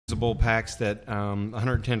reusable packs that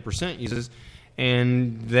 110% uses,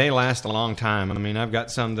 and they last a long time. I mean, I've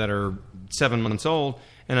got some that are 7 months old,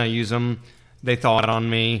 and I use them. They thaw out on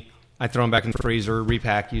me. I throw them back in the freezer,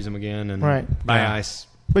 repack, use them again, and buy ice.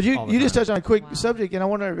 But you just touched on a quick subject, and I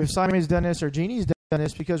wonder if Simon's done this or Jeannie's done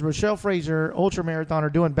this, because Rochelle Fraser, ultra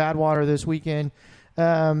marathoner, doing Badwater this weekend.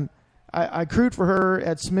 I crewed for her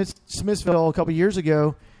at Smithsville a couple years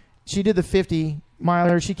ago. She did the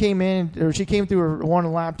 50-miler. She came through her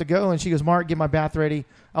one lap to go, and she goes, "Mark, get my bath ready.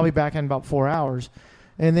 I'll be back in about 4 hours."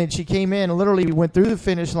 And then she came in and literally went through the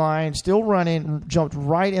finish line, still running, jumped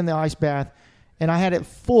right in the ice bath. And I had it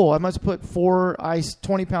full. I must have put 4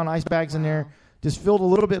 20-pound ice bags in there, just filled a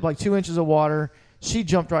little bit, like 2 inches of water. She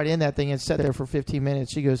jumped right in that thing and sat there for 15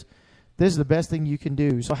 minutes. She goes, "This is the best thing you can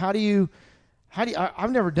do." So how do you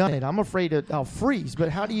I've never done it. I'm afraid I'll freeze, but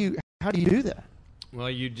how do you do that? Well,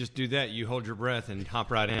 you just do that. You hold your breath and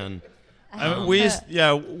hop right in. When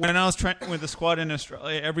I was training with the squad in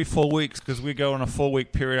Australia, every 4 weeks, because we go on a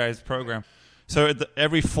 4-week periodized program. So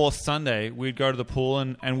every fourth Sunday, we'd go to the pool,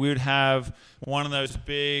 and we would have one of those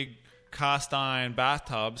big cast iron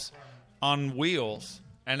bathtubs on wheels.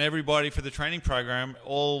 And everybody for the training program,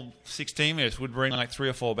 all 16 of us, would bring like 3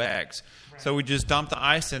 or 4 bags. Right. So we just dump the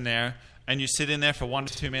ice in there, and you sit in there for 1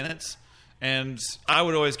 to 2 minutes. And I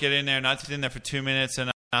would always get in there, and I'd sit in there for 2 minutes, and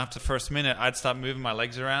after the first minute, I'd start moving my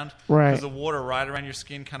legs around. Right. Because the water right around your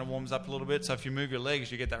skin kind of warms up a little bit. So if you move your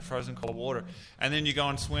legs, you get that frozen cold water. And then you go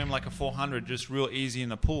and swim like a 400 just real easy in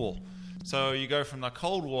the pool. So you go from the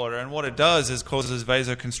cold water, and what it does is causes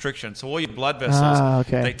vasoconstriction. So all your blood vessels,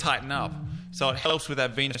 they tighten up. So it helps with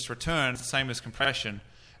that venous return, same as compression.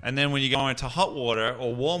 And then when you go into hot water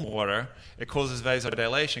or warm water, it causes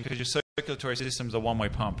vasodilation because your circulatory system's a one-way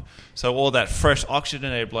pump. So all that fresh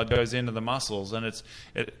oxygenated blood goes into the muscles, and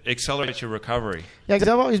it accelerates your recovery. Yeah, because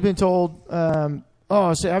I've always been told, so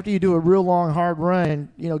after you do a real long, hard run,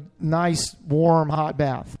 nice, warm, hot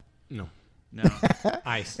bath. No.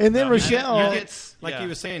 Ice. And then Rochelle, you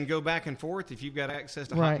were saying, go back and forth if you've got access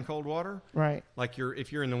to hot and cold water. Right. Like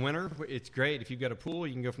if you're in the winter, it's great. If you've got a pool,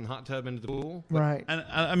 you can go from the hot tub into the pool. Right. And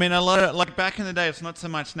I mean, a lot of, like back in the day, it's not so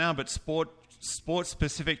much now, but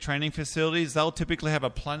sport-specific training facilities, they'll typically have a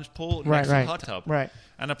plunge pool next to a hot tub. Right.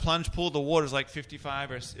 And a plunge pool, the water's like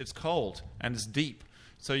 55, or it's cold and it's deep.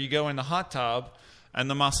 So you go in the hot tub, and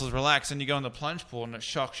the muscles relax, and you go in the plunge pool, and it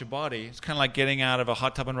shocks your body. It's kind of like getting out of a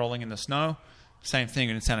hot tub and rolling in the snow. Same thing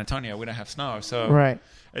in San Antonio. We don't have snow. So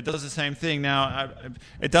it does the same thing. Now,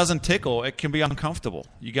 it doesn't tickle. It can be uncomfortable.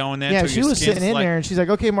 You go in there. Yeah, she was sitting in there, and she's like,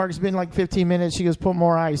 "Okay, Mark, it's been like 15 minutes." She goes, "Put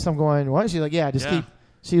more ice." I'm going, "What?" She's like, "Yeah,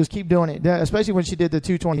 keep doing it." Especially when she did the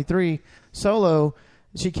 223 solo.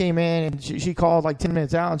 She came in, and she called like 10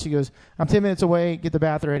 minutes out, and she goes, "I'm 10 minutes away. Get the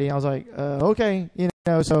bath ready." I was like, "Okay."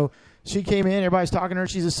 So she came in, everybody's talking to her.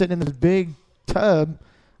 She's just sitting in this big tub,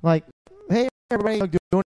 like, "Hey, everybody,"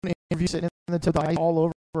 doing an interview, sitting in the tub, ice all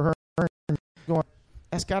over her, and going,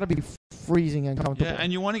 that's got to be freezing and uncomfortable. Yeah,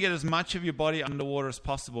 and you want to get as much of your body underwater as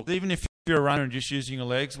possible. Even if you're a runner and just using your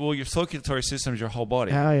legs, well, your circulatory system is your whole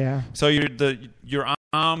body. Oh, yeah. So your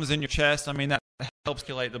arms and your chest, I mean, that helps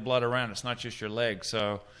circulate the blood around. It's not just your legs.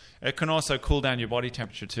 So it can also cool down your body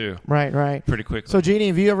temperature, too. Right. Pretty quickly. So, Jeannie,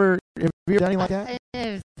 have you ever done anything like that?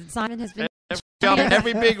 Simon has been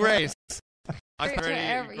every big race.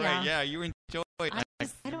 Great. Yeah, you enjoy it.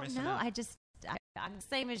 I don't know. I'm the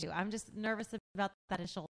same as you. I'm just nervous about that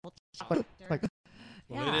initial shock factor.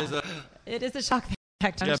 It is a shock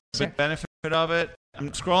factor. Yeah, but the benefit of it, I'm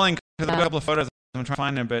scrolling because I've got a couple of photos. I'm trying to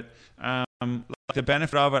find them, but the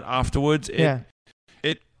benefit of it afterwards,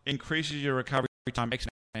 it increases your recovery time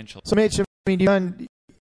exponentially. So, Mitch, I mean,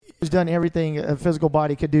 you've done everything a physical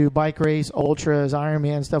body could do: bike race, ultras,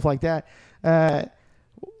 Ironman, stuff like that.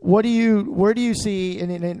 Where do you see?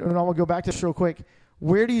 And I'm gonna go back to this real quick.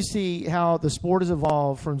 Where do you see how the sport has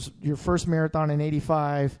evolved from your first marathon in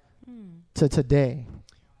 '85 to today?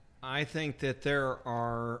 I think that there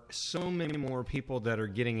are so many more people that are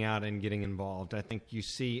getting out and getting involved. I think you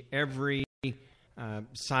see every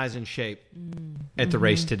size and shape at the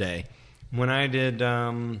race today. When I did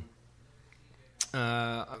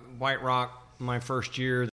White Rock my first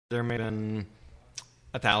year, there may have been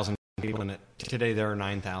 1,000 people in it. Today there are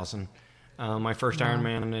 9,000. My first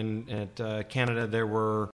Ironman at Canada, there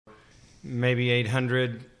were maybe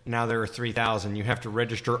 800. Now there are 3,000. You have to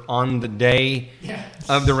register on the day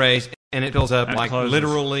of the race, and it fills up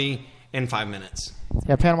literally in 5 minutes.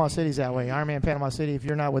 Yeah, Panama City's that way. Ironman Panama City, if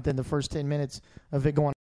you're not within the first 10 minutes of it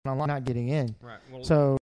going online, not getting in. Right. Well,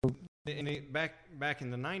 so back in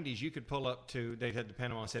the 90s, you could pull up to, they had the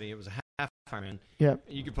Panama City. It was a half Ironman. Yep.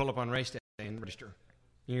 You could pull up on race day and register.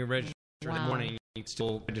 You register in the morning, you can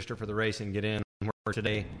still register for the race and get in. Where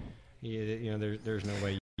today, there's no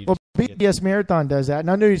way. Well, BS Marathon does that,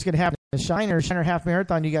 and I knew it's going to happen. The Shiner Half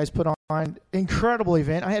Marathon you guys put on, incredible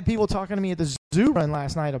event. I had people talking to me at the zoo run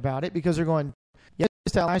last night about it because they're going, yes,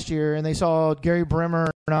 that last year, and they saw Gary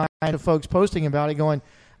Brimmer and I, the folks posting about it, going,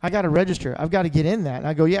 I got to register. I've got to get in that. And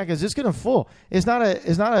I go, yeah, because it's going to full. It's not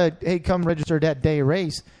a hey, come register that day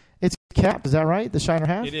race. It's capped. Is that right? The Shiner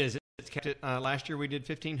Half? It is. It's capped. Last year we did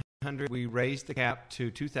 1,500. We raised the cap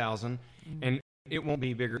to 2,000, and it won't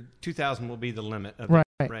be bigger. 2,000 will be the limit of the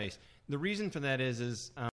race. The reason for that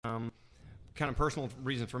is kind of personal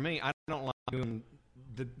reason for me. I don't like doing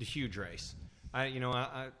the huge race.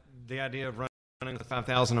 The idea of running the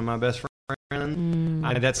 5,000 of my best friend,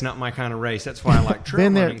 that's not my kind of race. That's why I like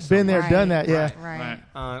trail running. Been there, done that. Yeah. Right.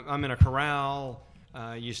 I'm in a corral.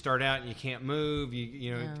 You start out and you can't move.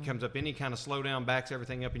 It comes up any kind of slowdown, backs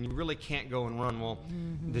everything up, and you really can't go and run. Well,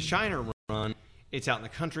 the Shiner run, it's out in the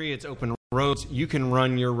country. It's open roads. You can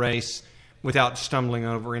run your race without stumbling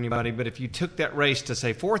over anybody. But if you took that race to,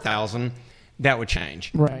 say, 4,000, that would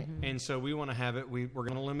change. Right. And so we want to have it. We're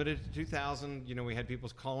going to limit it to 2,000. We had people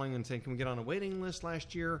calling and saying, can we get on a waiting list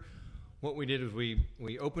last year? What we did is we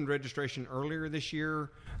opened registration earlier this year.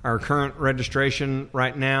 Our current registration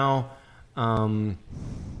right now,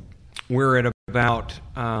 we're at about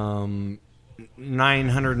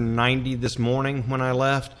 990 this morning when I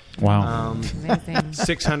left. Wow. Amazing.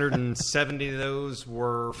 670 of those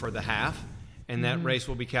were for the half, and that race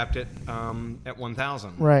will be capped at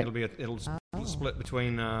 1,000. Right. It'll split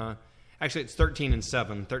between actually it's 13 and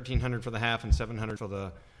 7, 1,300 for the half and 700 for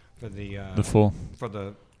the full for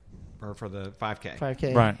the 5K.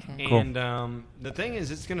 5K. Right. Cool. And the thing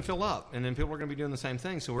is, it's going to fill up, and then people are going to be doing the same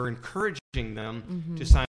thing. So we're encouraging them to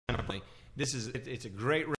sign up. It's a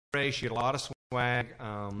great race. You get a lot of swag.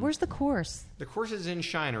 Where's the course? The course is in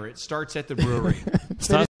Shiner. It starts at the brewery.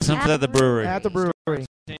 Starts at the brewery. At the brewery.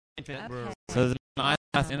 Okay. So there's an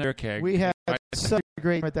ice in their keg. We had such a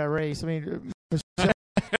great at that race. I mean, Michelle,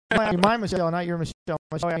 my Michelle, not your Michelle.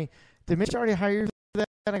 I mean, did Michelle already hire you for that?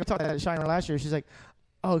 I talked to that at Shiner last year. She's like,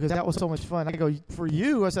 oh, because that was so much fun. I go, for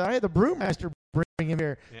you? I said, I had the brewmaster bring him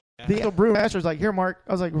here. Yeah. The brewmaster's like, here, Mark.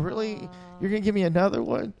 I was like, really? You're going to give me another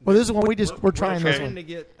one? Well, this is one we're trying this one. We're trying to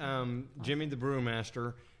get Jimmy the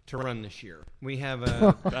brewmaster to run this year. We have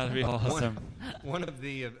that'd be awesome. One of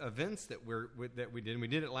the events that we did. We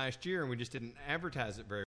did it last year, and we just didn't advertise it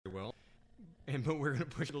very well. But we're going to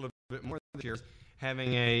push it a little bit more this year.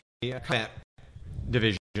 Having a combat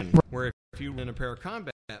division where if you win a pair of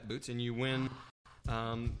combat boots and you win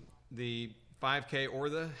the 5K or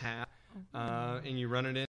the half, and you run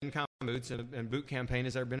it in combat boots, and boot campaign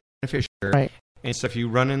is our beneficiary. Right. And so if you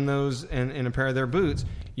run in those in a pair of their boots,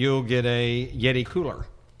 you'll get a Yeti cooler.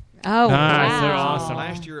 Oh, nice. wow. They're awesome.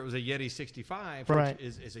 Last year it was a Yeti 65, right.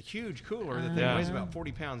 which is a huge cooler. The thing weighs about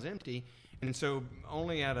 40 pounds empty. And so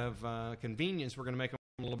only out of convenience, we're going to make them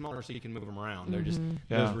a little smaller so you can move them around. They're just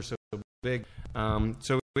those were so big.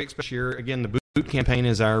 So we expect this year, again, the boot campaign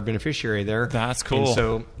is our beneficiary there. That's cool. And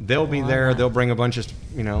so they'll be there. They'll bring a bunch of,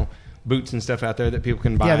 boots and stuff out there that people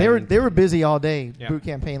can buy. Yeah, they were busy all day. Yeah. Boot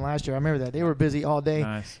campaign last year. I remember that. They were busy all day.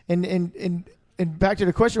 Nice. And back to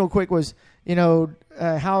the question real quick was,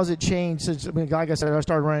 how has it changed since, like I said, I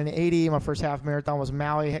started running 80. My first half marathon was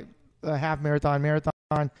Maui half marathon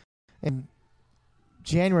in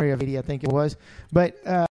January of 80, I think it was. But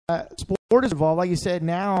sport is evolved. Like you said,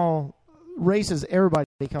 now races, everybody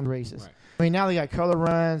comes to races. Right. I mean, now they got color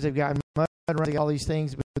runs, they've got mud runs, they got all these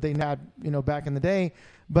things, but they had, back in the day.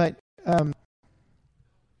 But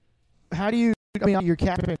how do you, you're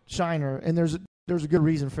capping Shiner, and there's a good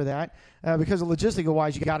reason for that, because logistical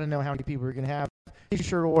wise, you got to know how many people you're going to have,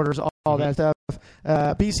 shirt orders, all that stuff.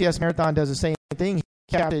 BCS Marathon does the same thing. He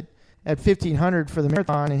capped it at 1,500 for the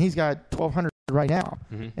marathon, and he's got 1,200 right now.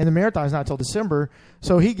 Mm-hmm. And the marathon's not till December,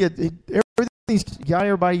 so everything's got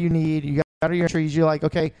everybody you need. You got your entries. You're like,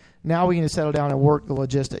 okay, now we need to settle down and work the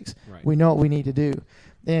logistics. Right. We know what we need to do,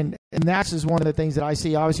 and that's just one of the things that I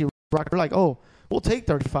see. Obviously, we're like, oh, we'll take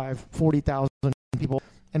 35, 40,000 people.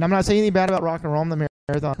 And I'm not saying anything bad about rock and roll. I'm the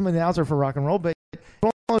marathon. I'm an announcer for rock and roll, but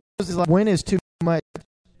when is too much?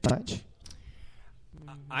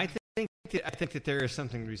 I think that there is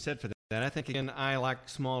something to be said for that. I think, again, I like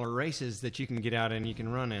smaller races that you can get out and you can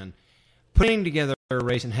run in. Putting together a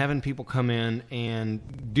race and having people come in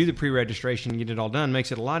and do the pre-registration and get it all done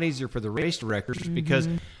makes it a lot easier for the race directors because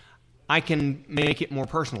I can make it more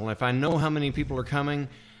personal. If I know how many people are coming,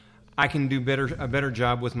 I can do a better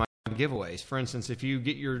job with my giveaways. For instance, if you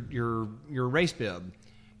get your race bib,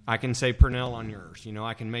 I can say Purnell on yours.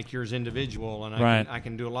 I can make yours individual, and I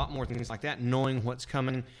can do a lot more things like that, knowing what's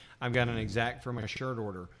coming. I've got an exact for my shirt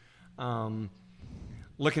order.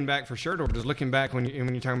 Looking back for shirt orders, looking back when you're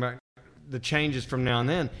talking about the changes from now and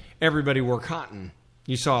then, everybody wore cotton.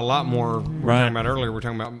 You saw a lot more. We were talking about earlier. We're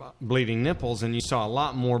talking about bleeding nipples, and you saw a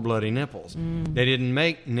lot more bloody nipples. They didn't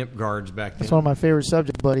make nip guards back then. That's one of my favorite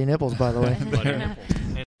subjects, bloody nipples, by the way. Bloody nipples.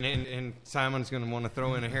 And Simon's going to want to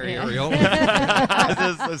throw in a hairy areola.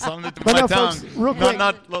 There's something to my tongue. Folks, real quick,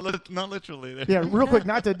 not literally. Yeah, real quick,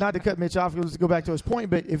 not to cut Mitch off, let's go back to his point,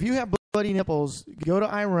 but if you have bloody nipples, go to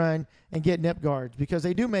iRun and get nip guards, because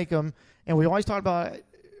they do make them, and we always talk about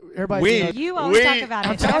everybody. You always talk about it.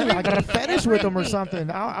 I'm telling you, I got a fetish with them or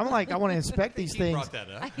something. I'm like, I want to inspect these things. Brought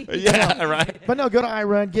that up. Yeah, right. But no, go to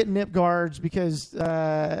iRun, get nip guards, because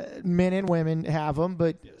men and women have them.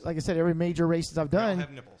 But like I said, every major races I've done,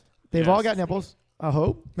 have nipples. They've all got nipples. I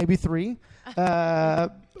hope, maybe 3. I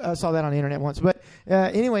saw that on the internet once. But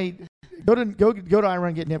anyway, go to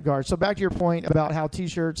iRun, get nip guards. So back to your point about how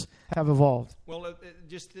T-shirts have evolved. Well,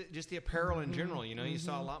 just the apparel in general. You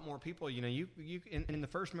saw a lot more people. You in the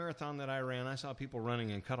first marathon that I ran, I saw people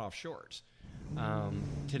running in cutoff shorts.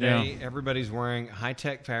 Today, everybody's wearing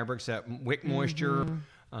high-tech fabrics that wick moisture.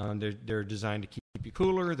 They're designed to keep you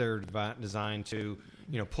cooler. They're designed to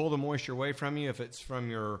pull the moisture away from you. If it's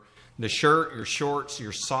from the shirt, your shorts,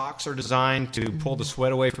 your socks are designed to pull the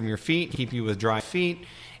sweat away from your feet, keep you with dry feet.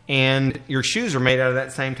 And your shoes are made out of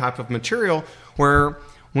that same type of material, where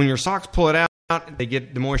when your socks pull it out, they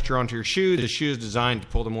get the moisture onto your shoe. The shoe is designed to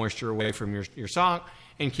pull the moisture away from your sock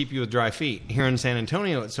and keep you with dry feet. Here in San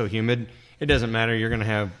Antonio, it's so humid, it doesn't matter. You're going to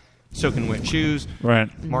have soaking wet shoes. Right.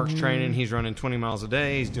 Mark's training. He's running 20 miles a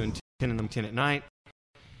day. He's doing 10 of them, 10 at night.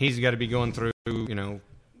 He's got to be going through,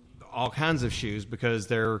 all kinds of shoes, because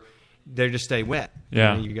they just stay wet.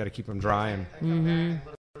 Yeah. You got to keep them dry. And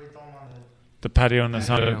the patio on the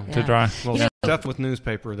sun to dry. Well, stuff with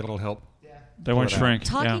newspaper that'll help. They won't shrink.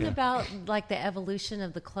 Talking about like the evolution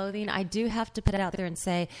of the clothing, I do have to put it out there and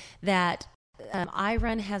say that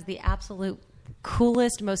iRun has the absolute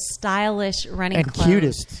coolest, most stylish running and clothes.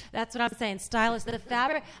 Cutest. That's what I'm saying. Stylish. The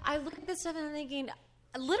fabric. I look at this stuff and I'm thinking,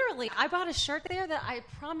 literally, I bought a shirt there that I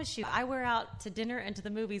promise you I wear out to dinner and to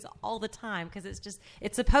the movies all the time, because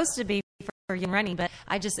it's supposed to be for young running, but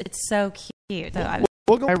it's so cute. So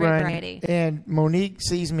we'll go run, and Monique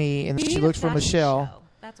sees me, and she looks for Michelle. Show.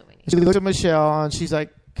 That's what we need. She looks at Michelle, and she's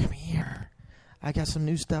like, "Come here, I got some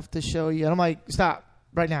new stuff to show you." And I'm like, "Stop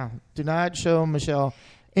right now! Do not show Michelle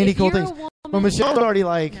any cool things." But Michelle's already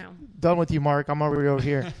done with you, Mark. I'm already over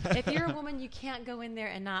here. If you're a woman, you can't go in there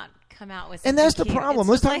and not come out with. And that's the cute. problem.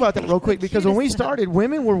 Let's talk about that real quick, because when we started,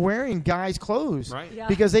 women were wearing guys' clothes, right? Yeah.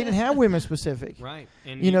 Because they didn't have women specific, right?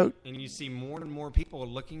 And you see more and more people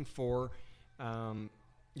looking for,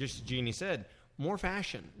 just as Jeannie said, more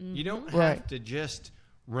fashion. Mm-hmm. You don't have to just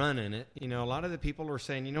run in it. A lot of the people are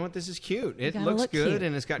saying, you know what, this is cute. It looks good, cute.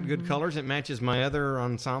 And it's got good colors. It matches my other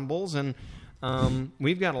ensembles, and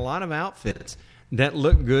we've got a lot of outfits that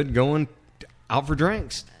look good going out for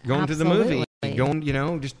drinks, going to the movie,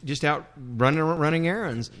 going, just out running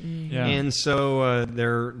errands. Yeah. And so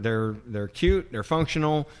they're cute, they're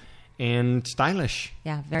functional, and stylish.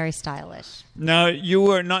 Yeah, very stylish. Now, you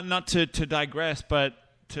were not to digress, but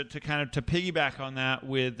to kind of to piggyback on that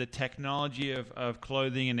with the technology of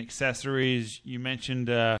clothing and accessories. You mentioned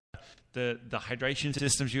the hydration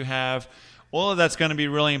systems you have. All of that's going to be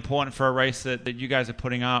really important for a race that you guys are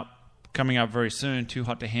coming up very soon, Too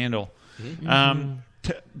Hot to Handle. Mm-hmm.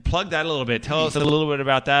 Plug that a little bit. Tell us a little bit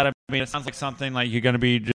about that. I mean, it sounds like something like you're going to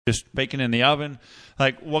be just baking in the oven.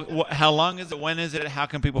 Like, how long is it? When is it? How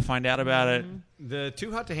can people find out about it? The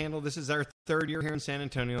Too Hot to Handle, this is our third year here in San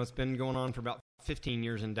Antonio. It's been going on for about 15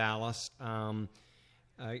 years in Dallas.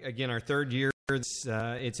 Again, our third year, it's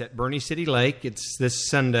at Bernie City Lake. It's this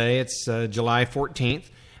Sunday. It's July 14th.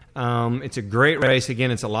 It's a great race. Again,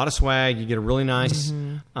 it's a lot of swag. You get a really nice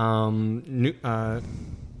new,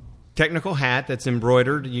 technical hat that's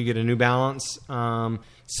embroidered. You get a New Balance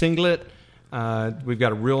singlet. We've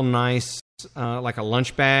got a real nice, like a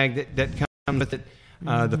lunch bag that comes with it.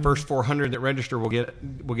 The first 400 that register will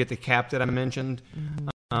get the cap that I mentioned.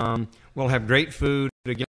 We'll have great food.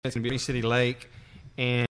 Again, it's going to be City Lake.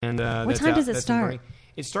 And what time does it start?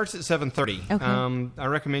 It starts at 7:30. Okay. I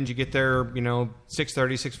recommend you get there, 6:30,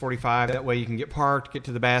 6:45. That way you can get parked, get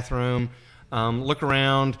to the bathroom, look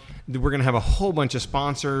around. We're going to have a whole bunch of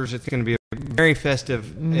sponsors. It's going to be a very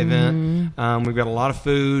festive event. We've got a lot of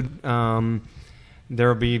food.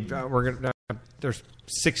 There'll be there's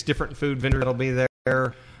 6 different food vendors that'll be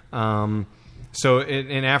there. So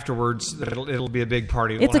and afterwards, it'll be a big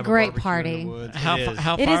party. It's We'll a have great barbecue in the party. woods. How It is.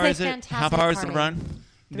 how It far is is a it? fantastic How far is the party. run?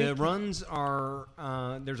 The runs are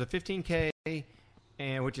there's a 15K,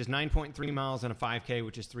 which is 9.3 miles, and a 5K,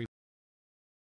 which is